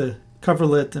beneath the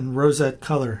coverlet and rosette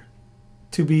color,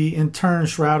 to be in turn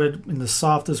shrouded in the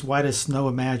softest, whitest snow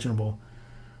imaginable.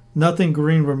 Nothing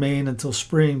green remained until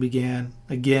spring began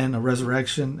again, a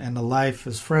resurrection, and a life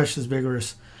as fresh, as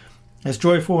vigorous, as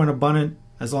joyful and abundant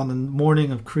as on the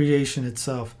morning of creation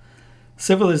itself.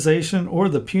 Civilization, or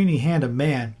the puny hand of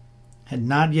man, had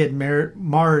not yet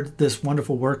marred this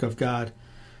wonderful work of God.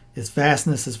 Its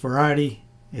vastness, its variety,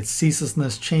 Its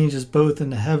ceaselessness changes both in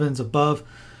the heavens above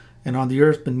and on the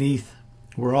earth beneath.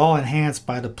 We're all enhanced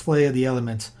by the play of the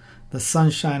elements, the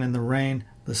sunshine and the rain,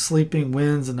 the sleeping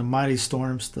winds and the mighty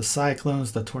storms, the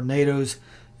cyclones, the tornadoes,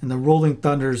 and the rolling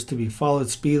thunders, to be followed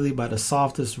speedily by the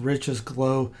softest, richest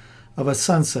glow of a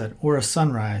sunset or a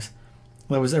sunrise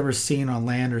that was ever seen on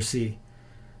land or sea.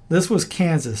 This was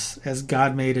Kansas as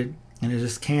God made it, and it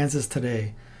is Kansas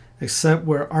today, except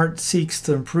where art seeks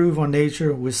to improve on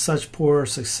nature with such poor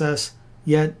success,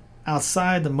 yet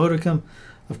outside the modicum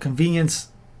of convenience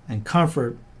and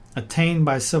comfort attained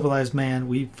by civilized man,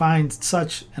 we find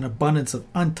such an abundance of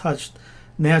untouched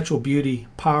natural beauty,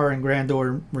 power, and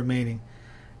grandeur remaining,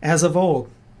 as of old,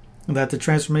 that the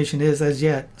transformation is as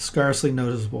yet scarcely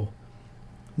noticeable.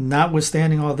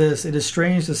 Notwithstanding all this, it is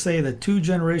strange to say that 2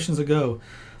 generations ago,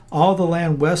 all the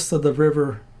land west of the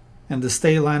river and the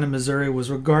state line of Missouri was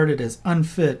regarded as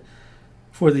unfit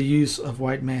for the use of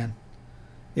white man.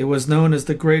 It was known as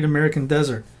the Great American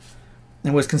Desert,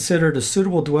 and was considered a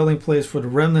suitable dwelling place for the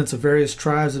remnants of various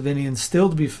tribes of Indians still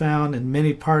to be found in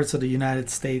many parts of the United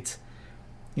States.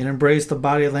 It embraced a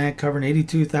body of land covering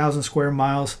 82,000 square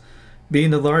miles,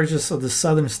 being the largest of the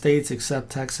southern states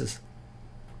except Texas.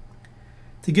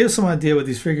 To give some idea what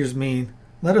these figures mean,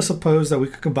 let us suppose that we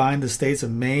could combine the states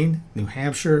of Maine, New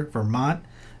Hampshire, Vermont,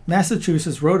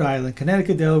 Massachusetts, Rhode Island,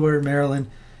 Connecticut, Delaware, Maryland,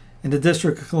 and the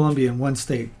District of Columbia in one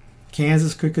state.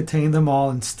 Kansas could contain them all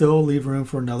and still leave room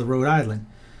for another Rhode Island.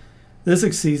 This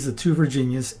exceeds the 2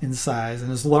 Virginias in size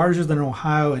and is larger than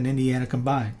Ohio and Indiana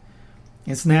combined.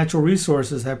 Its natural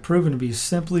resources have proven to be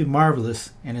simply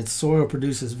marvelous, and its soil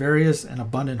produces various and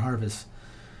abundant harvests.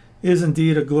 It is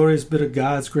indeed a glorious bit of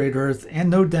God's great earth, and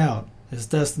no doubt is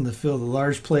destined to fill a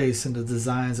large place in the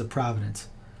designs of Providence.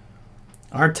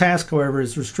 Our task, however,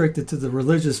 is restricted to the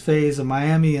religious phase of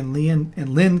Miami and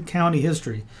Lynn County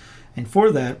history, and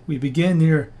for that we begin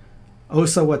near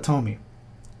Osawatomie,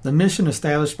 the mission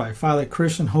established by Father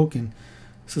Christian Hocken,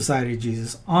 Society of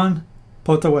Jesus, on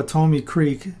Potawatomi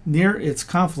Creek near its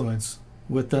confluence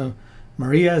with the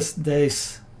Marias de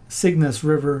Cygnus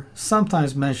River,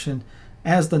 sometimes mentioned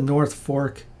as the North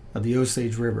Fork of the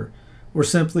Osage River, or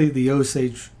simply the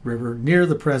Osage River, near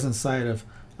the present site of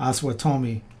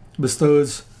Osawatomie,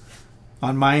 bestows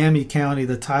on Miami County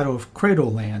the title of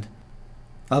Cradle Land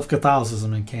of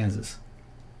Catholicism in Kansas.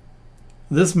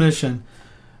 This mission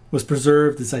was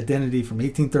preserved its identity from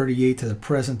 1838 to the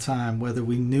present time, whether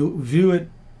we view it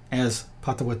as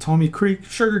Potawatomi Creek,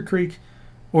 Sugar Creek,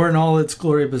 or in all its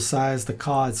glory besides the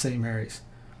Kaw at St. Mary's.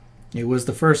 It was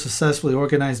the first successfully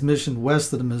organized mission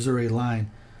west of the Missouri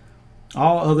line.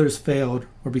 All others failed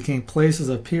or became places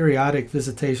of periodic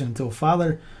visitation until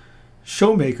Father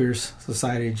Showmaker's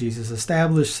Society of Jesus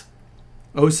established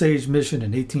Osage Mission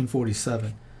in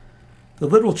 1847. The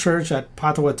little church at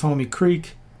Potawatomi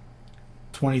Creek,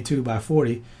 22 by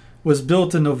 40, was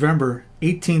built in November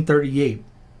 1838,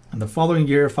 and the following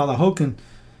year Father Hocken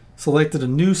selected a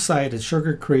new site at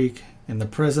Sugar Creek in the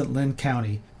present Lynn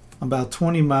County, about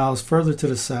 20 miles further to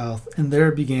the south, and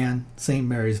there began St.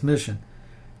 Mary's Mission.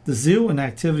 The zeal and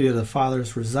activity of the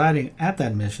fathers residing at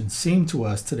that mission seem to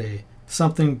us today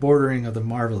something bordering of the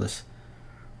marvelous.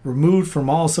 Removed from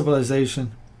all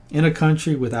civilization, in a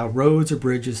country without roads or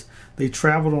bridges, they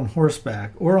traveled on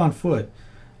horseback or on foot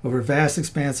over vast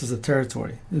expanses of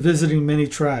territory, visiting many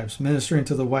tribes, ministering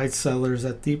to the white settlers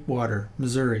at Deepwater,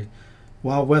 Missouri,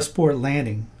 while Westport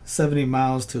Landing, 70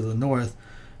 miles to the north,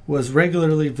 was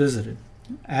regularly visited,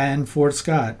 and Fort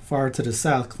Scott, far to the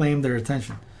south, claimed their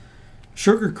attention.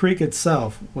 Sugar Creek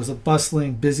itself was a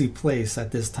bustling, busy place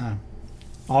at this time.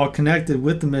 All connected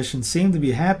with the mission seemed to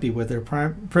be happy with their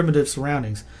primitive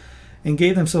surroundings and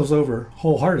gave themselves over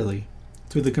wholeheartedly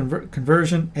to the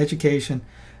conversion, education,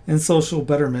 and social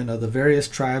betterment of the various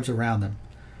tribes around them.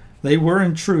 They were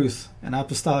in truth an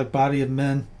apostolic body of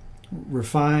men,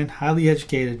 refined, highly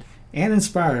educated, and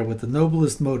inspired with the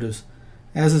noblest motives,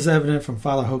 as is evident from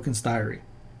Father Hocken's diary.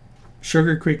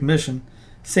 Sugar Creek Mission,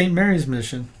 St. Mary's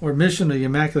Mission, or Mission of the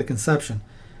Immaculate Conception,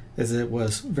 as it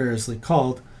was variously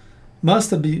called,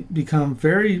 must have become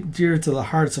very dear to the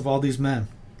hearts of all these men,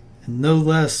 and no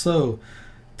less so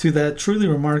to that truly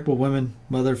remarkable woman,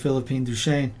 Mother Philippine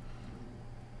Duchesne,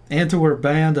 and to her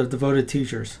band of devoted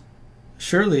teachers.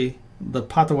 Surely the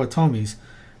Potawatomis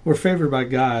were favored by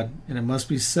God, and it must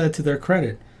be said to their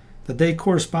credit that they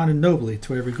corresponded nobly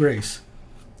to every grace.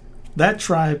 That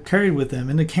tribe carried with them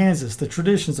into Kansas the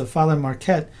traditions of Father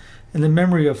Marquette and the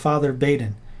memory of Father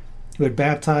Baden, who had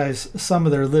baptized some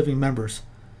of their living members.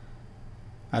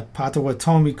 At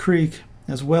Potawatomi Creek,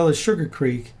 as well as Sugar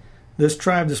Creek, this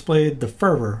tribe displayed the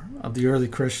fervor of the early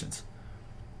Christians.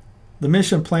 The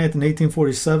mission plant in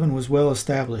 1847 was well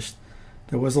established.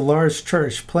 There was a large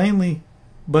church, plainly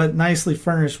but nicely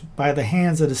furnished by the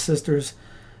hands of the sisters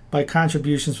by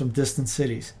contributions from distant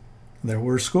cities. There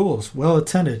were schools, well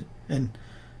attended and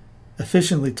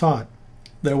efficiently taught.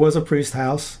 There was a priest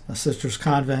house, a sister's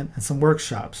convent, and some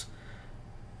workshops.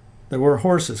 There were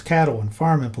horses, cattle, and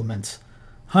farm implements.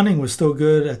 Hunting was still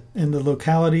good in the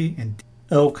locality, and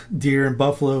elk, deer, and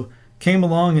buffalo came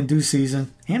along in due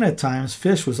season, and at times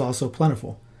fish was also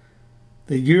plentiful.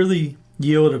 The yearly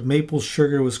yield of maple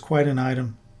sugar was quite an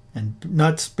item, and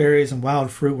nuts, berries, and wild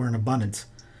fruit were in abundance.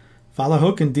 Father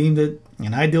Håkon deemed it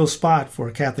an ideal spot for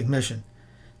a Catholic mission.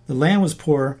 The land was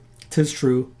poor, 'tis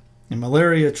true, and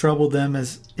malaria troubled them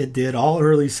as it did all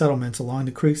early settlements along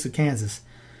the creeks of Kansas.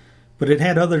 But it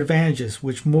had other advantages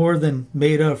which more than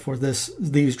made up for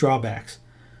these drawbacks.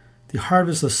 The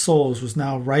harvest of souls was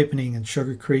now ripening in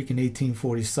Sugar Creek in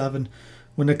 1847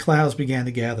 when the clouds began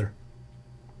to gather.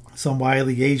 Some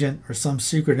wily agent or some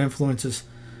secret influences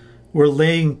were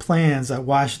laying plans at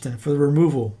Washington for the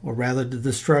removal, or rather the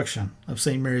destruction, of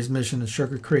St. Mary's Mission in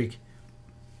Sugar Creek.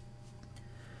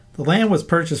 The land was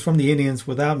purchased from the Indians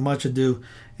without much ado,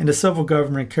 and the civil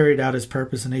government carried out its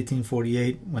purpose in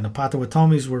 1848 when the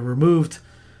Potawatomis were removed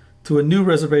to a new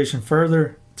reservation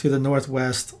further to the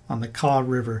northwest on the Kaw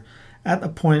River at the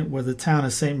point where the town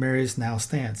of St. Mary's now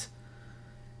stands.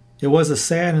 It was a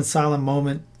sad and solemn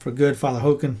moment for good Father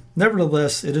Håkon.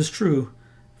 Nevertheless, it is true,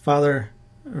 Father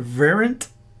Verent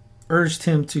urged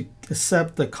him to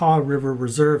accept the Kaw River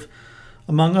Reserve,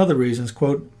 among other reasons,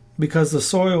 quote, because the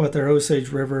soil at their Osage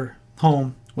River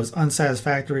home was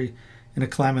unsatisfactory and the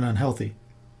climate unhealthy.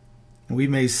 And we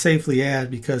may safely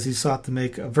add, because he sought to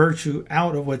make a virtue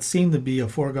out of what seemed to be a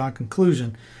foregone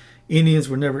conclusion, Indians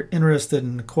were never interested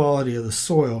in the quality of the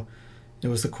soil. It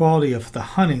was the quality of the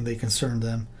hunting that concerned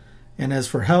them. And as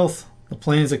for health, the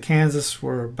plains of Kansas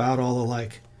were about all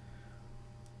alike.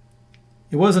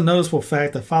 It was a noticeable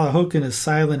fact that Father Håkon is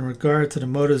silent in regard to the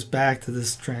motives back to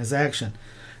this transaction.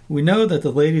 We know that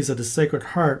the ladies of the Sacred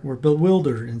Heart were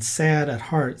bewildered and sad at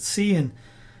heart, seeing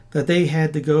that they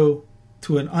had to go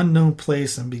to an unknown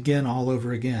place and begin all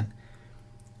over again.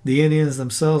 The Indians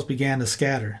themselves began to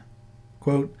scatter.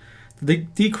 Quote, the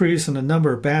decrease in the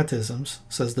number of baptisms,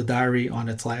 says the diary on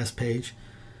its last page,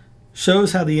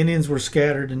 shows how the Indians were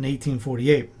scattered in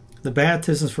 1848. The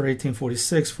baptisms for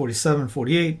 1846, 47,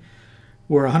 48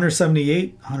 were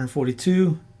 178,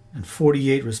 142, and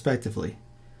 48 respectively.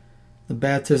 The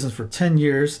baptisms for 10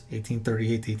 years, 1838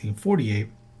 to 1848,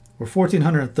 were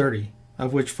 1,430,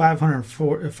 of which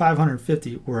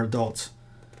 550 were adults.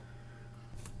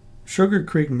 Sugar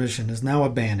Creek Mission is now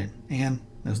abandoned, and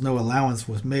as no allowance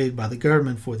was made by the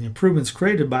government for the improvements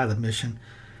created by the mission,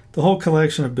 the whole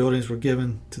collection of buildings were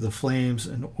given to the flames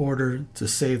in order to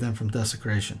save them from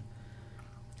desecration.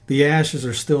 The ashes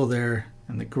are still there,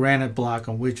 and the granite block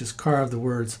on which is carved the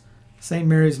words St.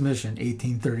 Mary's Mission,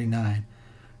 1839,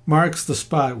 marks the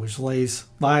spot which lies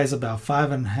about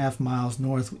 5.5 miles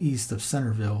northeast of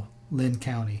Centerville, Lynn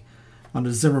County, on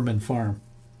the Zimmerman farm.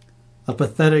 A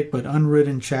pathetic but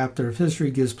unwritten chapter of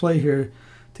history gives play here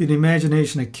to the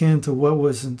imagination akin to what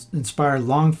was inspired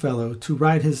Longfellow to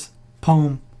write his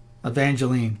poem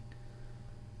Evangeline.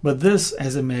 But this,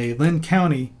 as it may, Lynn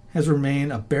County has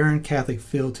remained a barren Catholic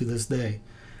field to this day.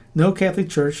 No Catholic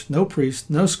church, no priest,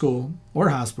 no school or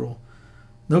hospital,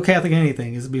 no Catholic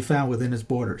anything is to be found within its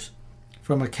borders.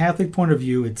 From a Catholic point of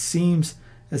view, it seems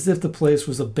as if the place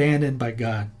was abandoned by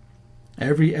God.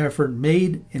 Every effort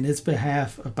made in its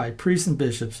behalf by priests and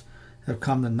bishops have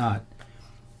come to naught.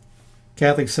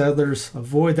 Catholic settlers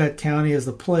avoid that county as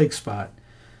the plague spot,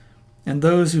 and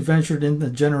those who ventured in a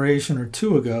generation or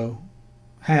two ago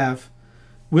have,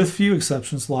 with few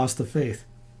exceptions, lost the faith.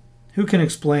 Who can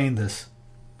explain this?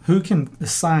 Who can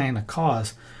assign a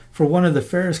cause for one of the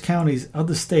fairest counties of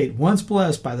the state, once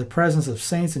blessed by the presence of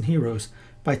saints and heroes,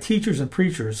 by teachers and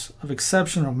preachers of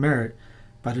exceptional merit,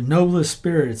 by the noblest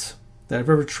spirits that have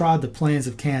ever trod the plains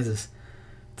of Kansas,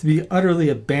 to be utterly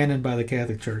abandoned by the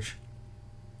Catholic Church?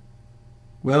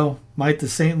 Well, might the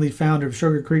saintly founder of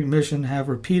Sugar Creek Mission have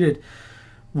repeated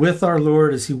with our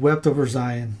Lord as he wept over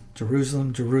Zion,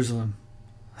 Jerusalem, Jerusalem,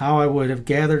 how I would have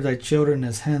gathered thy children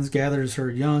as hens gathers her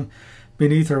young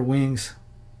beneath her wings,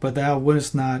 but thou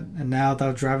wouldest not, and now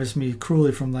thou drivest me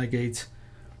cruelly from thy gates.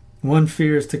 One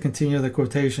fears, to continue the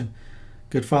quotation,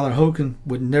 good Father Håkon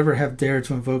would never have dared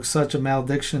to invoke such a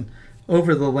malediction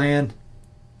over the land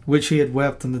which he had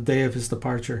wept on the day of his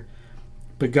departure.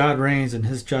 But God reigns, and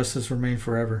his justice remains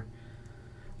forever.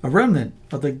 A remnant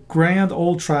of the grand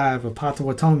old tribe of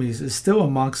Potawatomis is still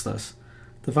amongst us.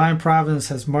 Divine Providence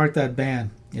has marked that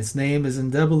band, Its name is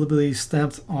indelibly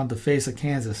stamped on the face of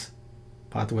Kansas.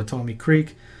 Potawatomi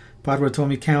Creek,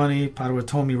 Potawatomi County,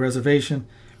 Potawatomi Reservation,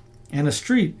 and a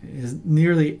street in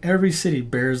nearly every city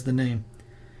bears the name.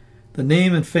 The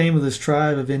name and fame of this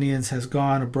tribe of Indians has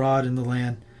gone abroad in the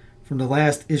land. From the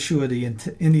last issue of the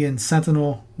Indian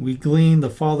Sentinel, we glean the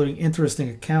following interesting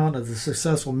account of the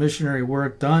successful missionary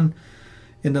work done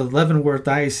in the Leavenworth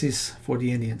Diocese for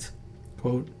the Indians.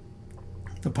 Quote,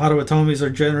 the Potawatomis are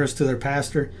generous to their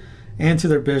pastor and to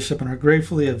their bishop and are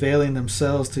gratefully availing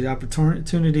themselves to the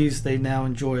opportunities they now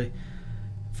enjoy.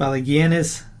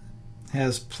 Faligianes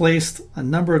has placed a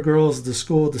number of girls at the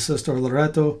school of the Sister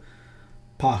Loreto,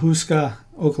 Pawhuska,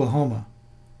 Oklahoma.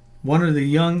 One of the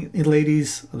young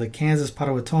ladies of the Kansas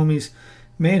Potawatomis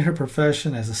made her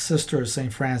profession as a sister of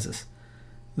St. Francis.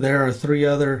 There are 3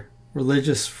 other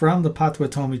religious from the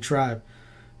Potawatomi tribe.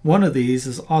 One of these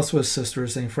is also a sister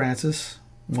of St. Francis,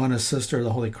 one a sister of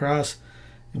the Holy Cross,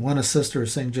 and one a sister of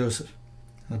St. Joseph.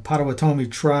 The Potawatomi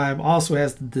tribe also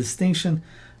has the distinction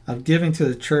of giving to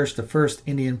the church the first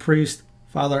Indian priest,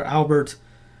 Father Albert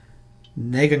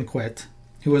Naganquet,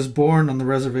 who was born on the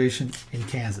reservation in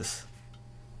Kansas.